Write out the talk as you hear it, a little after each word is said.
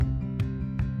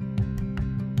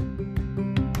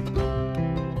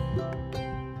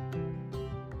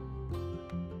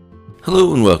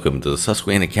Hello and welcome to the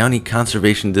Susquehanna County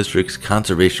Conservation District's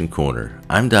Conservation Corner.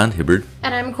 I'm Don Hibbard.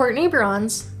 And I'm Courtney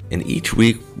Bronze. And each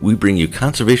week we bring you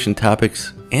conservation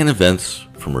topics and events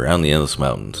from around the Endless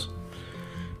Mountains.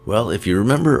 Well, if you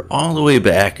remember all the way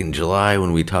back in July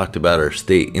when we talked about our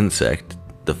state insect,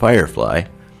 the firefly,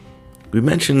 we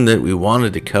mentioned that we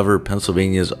wanted to cover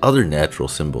Pennsylvania's other natural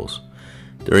symbols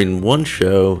during one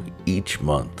show each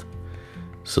month.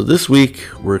 So this week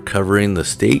we're covering the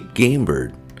state game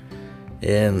bird.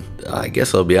 And I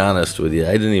guess I'll be honest with you,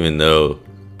 I didn't even know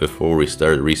before we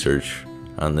started research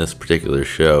on this particular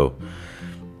show,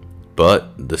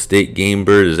 but the state game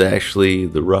bird is actually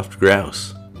the ruffed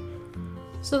grouse.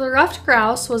 So the ruffed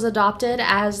grouse was adopted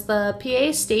as the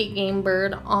PA state game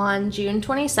bird on June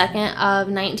 22nd of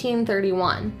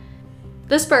 1931.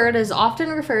 This bird is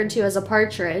often referred to as a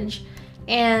partridge,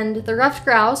 and the ruffed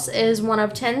grouse is one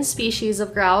of 10 species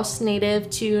of grouse native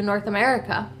to North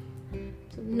America.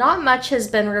 Not much has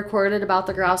been recorded about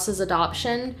the grouse's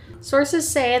adoption. Sources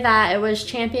say that it was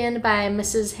championed by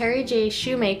Mrs. Harry J.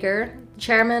 Shoemaker,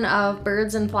 chairman of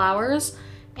Birds and Flowers,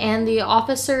 and the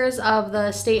officers of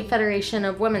the State Federation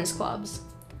of Women's Clubs.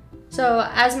 So,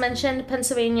 as mentioned,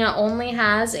 Pennsylvania only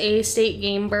has a state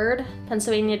game bird.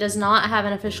 Pennsylvania does not have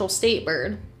an official state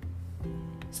bird.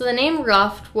 So the name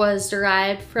ruffed was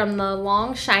derived from the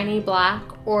long, shiny black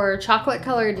or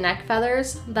chocolate-colored neck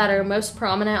feathers that are most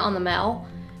prominent on the male.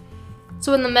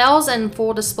 So when the male's in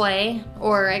full display,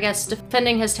 or I guess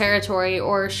defending his territory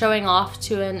or showing off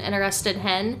to an interested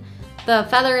hen, the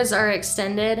feathers are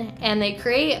extended and they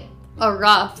create a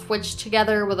ruff, which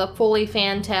together with a fully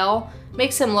fanned tail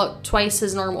makes him look twice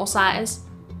his normal size.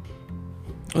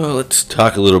 Well, let's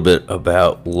talk a little bit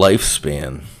about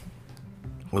lifespan.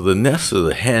 Well, the nests of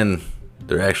the hen,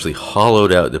 they're actually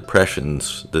hollowed out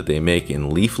depressions that they make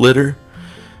in leaf litter,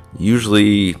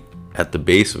 usually at the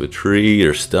base of a tree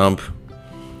or stump,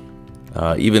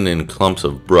 even in clumps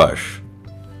of brush.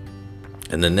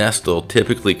 And the nest will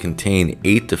typically contain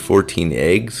 8 to 14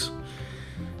 eggs.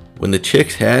 When the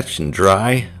chicks hatch and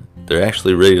dry, they're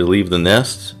actually ready to leave the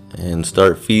nest and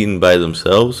start feeding by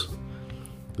themselves.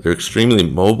 They're extremely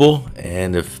mobile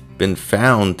and have been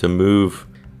found to move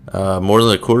more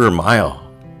than a quarter mile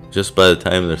just by the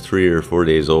time they're 3 or 4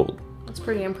 days old. That's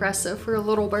pretty impressive for a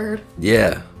little bird.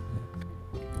 Yeah.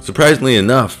 Surprisingly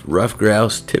enough, ruffed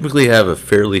grouse typically have a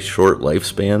fairly short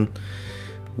lifespan,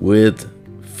 with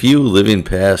few living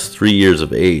past 3 years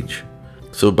of age.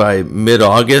 So by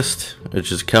mid-August,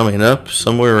 which is coming up,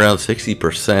 somewhere around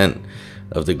 60%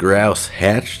 of the grouse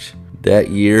hatched that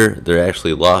year, they're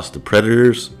actually lost to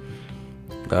predators.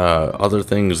 Other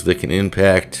things that can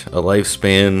impact a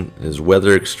lifespan is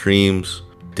weather extremes,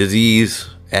 disease,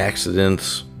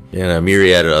 accidents, and a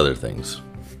myriad of other things.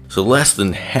 So less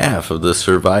than half of the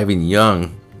surviving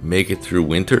young make it through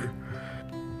winter,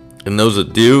 and those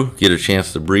that do get a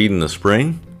chance to breed in the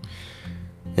spring,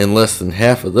 and less than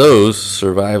half of those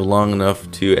survive long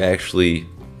enough to actually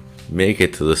make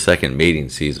it to the second mating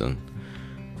season.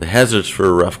 The hazards for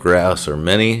a ruffed grouse are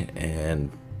many, and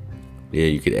yeah,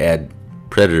 you could add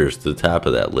predators to the top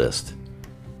of that list.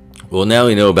 Well, now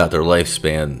we know about their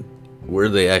lifespan, where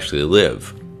they actually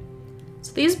live.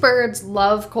 So these birds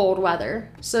love cold weather,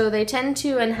 so they tend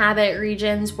to inhabit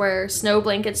regions where snow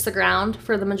blankets the ground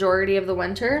for the majority of the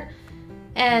winter,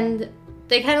 and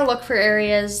they kind of look for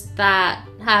areas that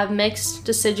have mixed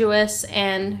deciduous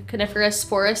and coniferous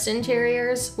forest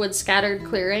interiors with scattered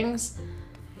clearings.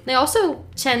 They also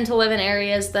tend to live in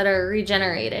areas that are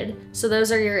regenerated, so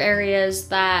those are your areas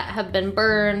that have been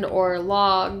burned or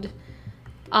logged.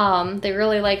 They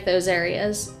really like those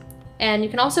areas. And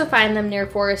you can also find them near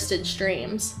forested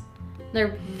streams.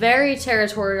 They're very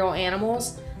territorial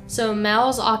animals, so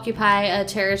males occupy a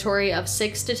territory of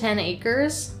 6 to 10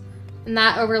 acres, and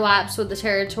that overlaps with the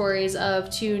territories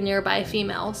of 2 nearby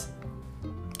females.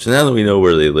 So now that we know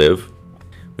where they live,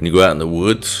 when you go out in the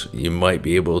woods, you might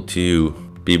be able to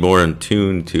be more in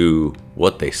tune to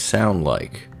what they sound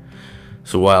like.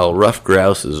 So while ruffed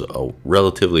grouse is a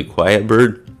relatively quiet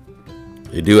bird,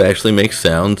 they do actually make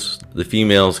sounds. The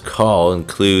female's call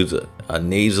includes a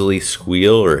nasally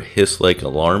squeal or hiss-like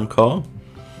alarm call.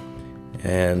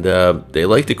 And they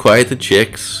like to quiet the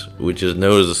chicks, which is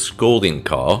known as a scolding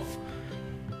call.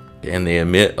 And they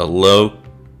emit a low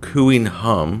cooing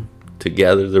hum to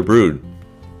gather their brood.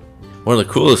 One of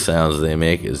the coolest sounds they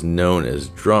make is known as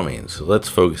drumming. So let's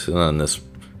focus in on this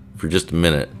for just a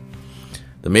minute.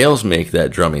 The males make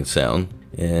that drumming sound,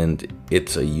 and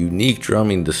it's a unique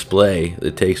drumming display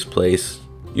that takes place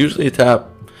usually atop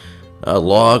a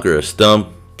log or a stump,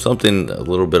 something a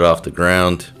little bit off the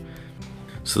ground.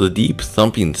 So the deep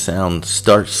thumping sound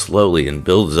starts slowly and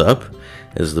builds up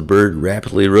as the bird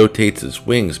rapidly rotates its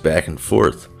wings back and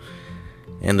forth.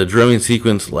 And the drumming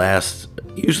sequence lasts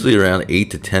usually around 8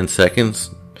 to 10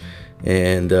 seconds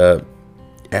and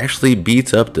actually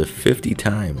beats up to 50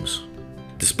 times.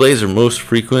 Displays are most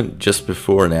frequent just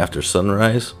before and after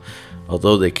sunrise,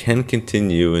 although they can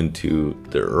continue into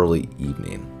the early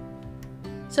evening.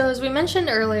 So as we mentioned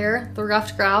earlier, the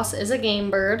ruffed grouse is a game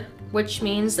bird, which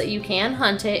means that you can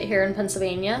hunt it here in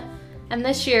Pennsylvania. And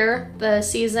this year, the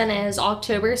season is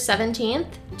October 17th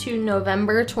to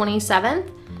November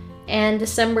 27th and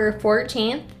December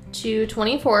 14th to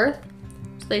 24th.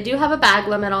 So they do have a bag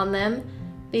limit on them.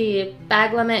 The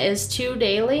bag limit is 2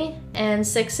 daily and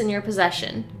 6 in your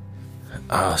possession.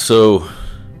 So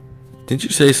didn't you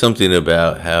say something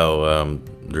about how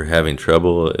they're having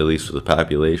trouble, at least with the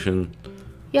population?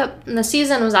 Yep, and the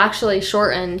season was actually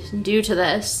shortened due to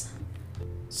this.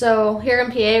 So here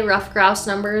in PA, ruffed grouse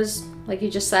numbers, like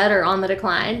you just said, are on the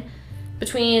decline.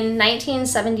 Between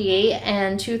 1978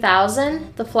 and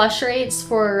 2000, the flush rates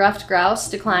for ruffed grouse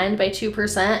declined by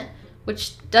 2%,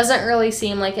 which doesn't really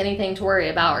seem like anything to worry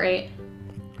about, right?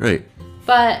 Right.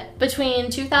 But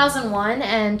between 2001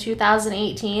 and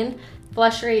 2018,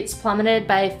 flush rates plummeted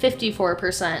by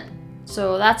 54%.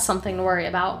 So that's something to worry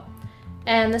about.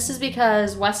 And this is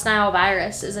because West Nile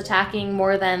virus is attacking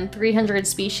more than 300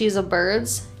 species of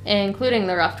birds, including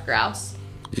the ruffed grouse.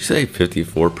 Did you say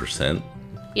 54%?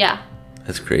 Yeah.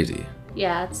 That's crazy.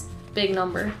 Yeah, it's a big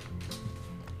number.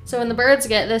 So when the birds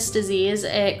get this disease,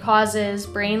 it causes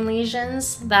brain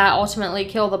lesions that ultimately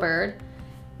kill the bird.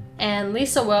 And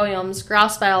Lisa Williams,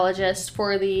 grouse biologist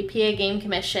for the PA Game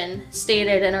Commission,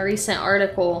 stated in a recent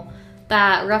article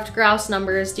that ruffed grouse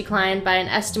numbers declined by an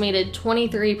estimated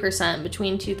 23%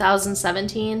 between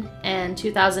 2017 and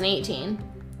 2018.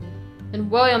 And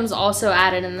Williams also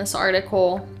added in this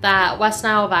article that West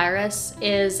Nile virus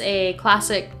is a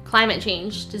classic climate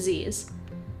change disease.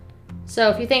 So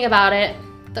if you think about it,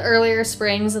 the earlier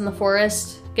springs in the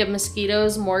forest give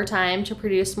mosquitoes more time to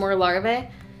produce more larvae,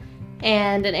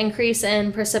 and an increase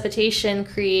in precipitation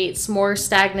creates more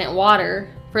stagnant water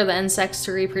for the insects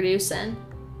to reproduce in.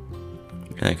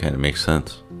 That kind of makes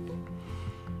sense.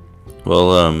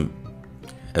 Well,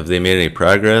 have they made any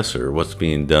progress, or what's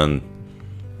being done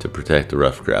to protect the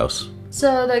ruffed grouse?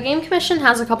 So the Game Commission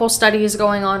has a couple studies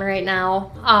going on right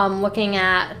now, looking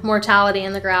at mortality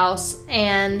in the grouse,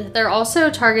 and they're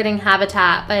also targeting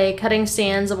habitat by cutting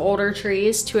stands of older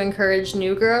trees to encourage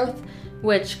new growth,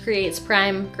 which creates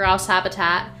prime grouse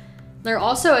habitat. They're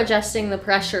also adjusting the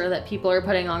pressure that people are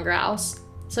putting on grouse.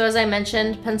 So as I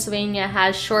mentioned, Pennsylvania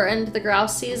has shortened the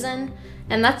grouse season,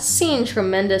 and that's seen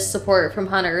tremendous support from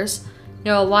hunters.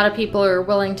 You know, a lot of people are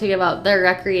willing to give up their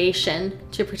recreation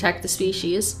to protect the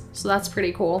species, so that's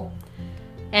pretty cool.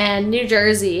 And New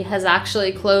Jersey has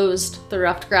actually closed the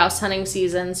ruffed grouse hunting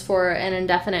seasons for an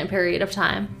indefinite period of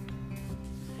time.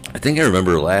 I think I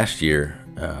remember last year,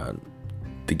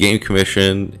 the Game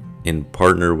Commission, in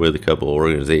partner with a couple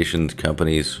organizations,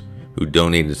 companies who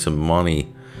donated some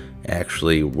money,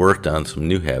 actually worked on some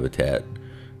new habitat,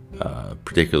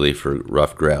 particularly for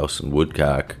ruffed grouse and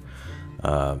woodcock.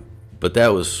 But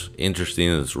that was interesting.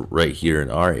 It's right here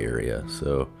in our area,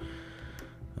 so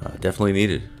definitely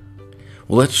needed.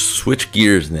 Well, let's switch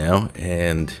gears now,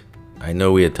 and I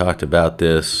know we had talked about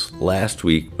this last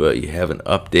week, but you have an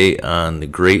update on the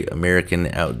Great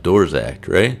American Outdoors Act,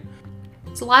 right?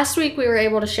 So last week we were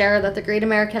able to share that the Great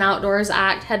American Outdoors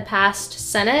Act had passed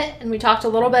Senate, and we talked a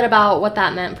little bit about what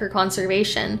that meant for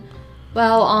conservation.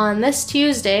 Well, on this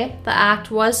Tuesday, the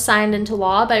act was signed into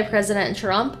law by President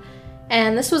Trump,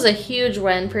 and this was a huge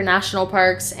win for national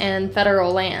parks and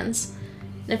federal lands.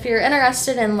 And if you're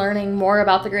interested in learning more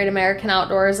about the Great American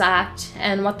Outdoors Act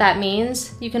and what that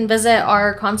means, you can visit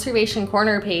our Conservation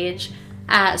Corner page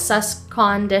at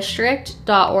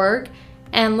suscondistrict.org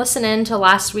and listen in to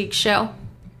last week's show.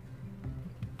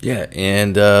 Yeah,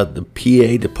 and the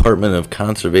PA Department of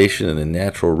Conservation and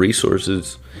Natural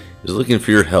Resources is looking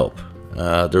for your help.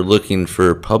 They're looking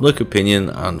for public opinion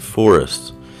on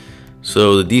forests.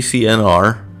 So the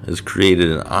DCNR has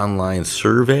created an online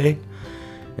survey,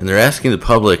 and they're asking the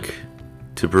public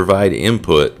to provide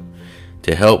input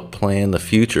to help plan the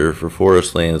future for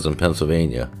forest lands in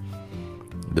Pennsylvania.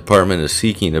 The department is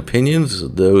seeking opinions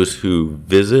of those who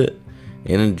visit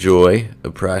and enjoy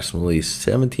approximately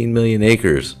 17 million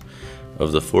acres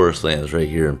of the forest lands right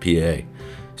here in PA.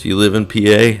 So you live in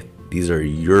PA, these are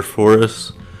your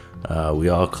forests. We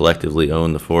all collectively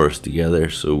own the forest together,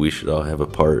 so we should all have a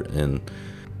part in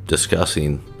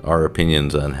discussing our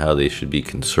opinions on how they should be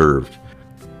conserved.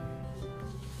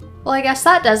 Well, I guess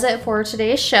that does it for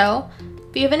today's show.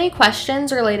 If you have any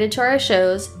questions related to our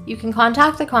shows, you can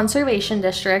contact the Conservation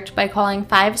District by calling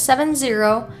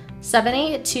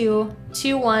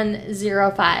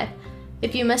 570-782-2105.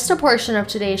 If you missed a portion of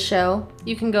today's show,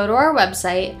 you can go to our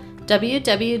website,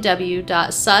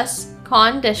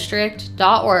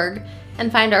 www.suscondistrict.org,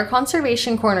 and find our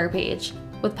Conservation Corner page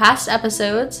with past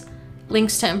episodes,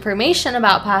 links to information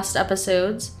about past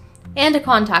episodes, and a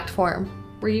contact form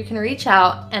where you can reach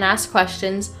out and ask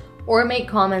questions or make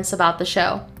comments about the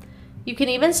show. You can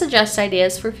even suggest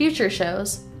ideas for future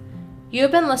shows. You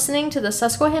have been listening to the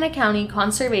Susquehanna County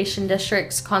Conservation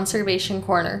District's Conservation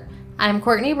Corner. I'm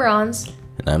Courtney Bronze.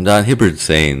 And I'm Don Hibbert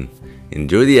saying,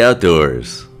 enjoy the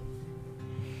outdoors.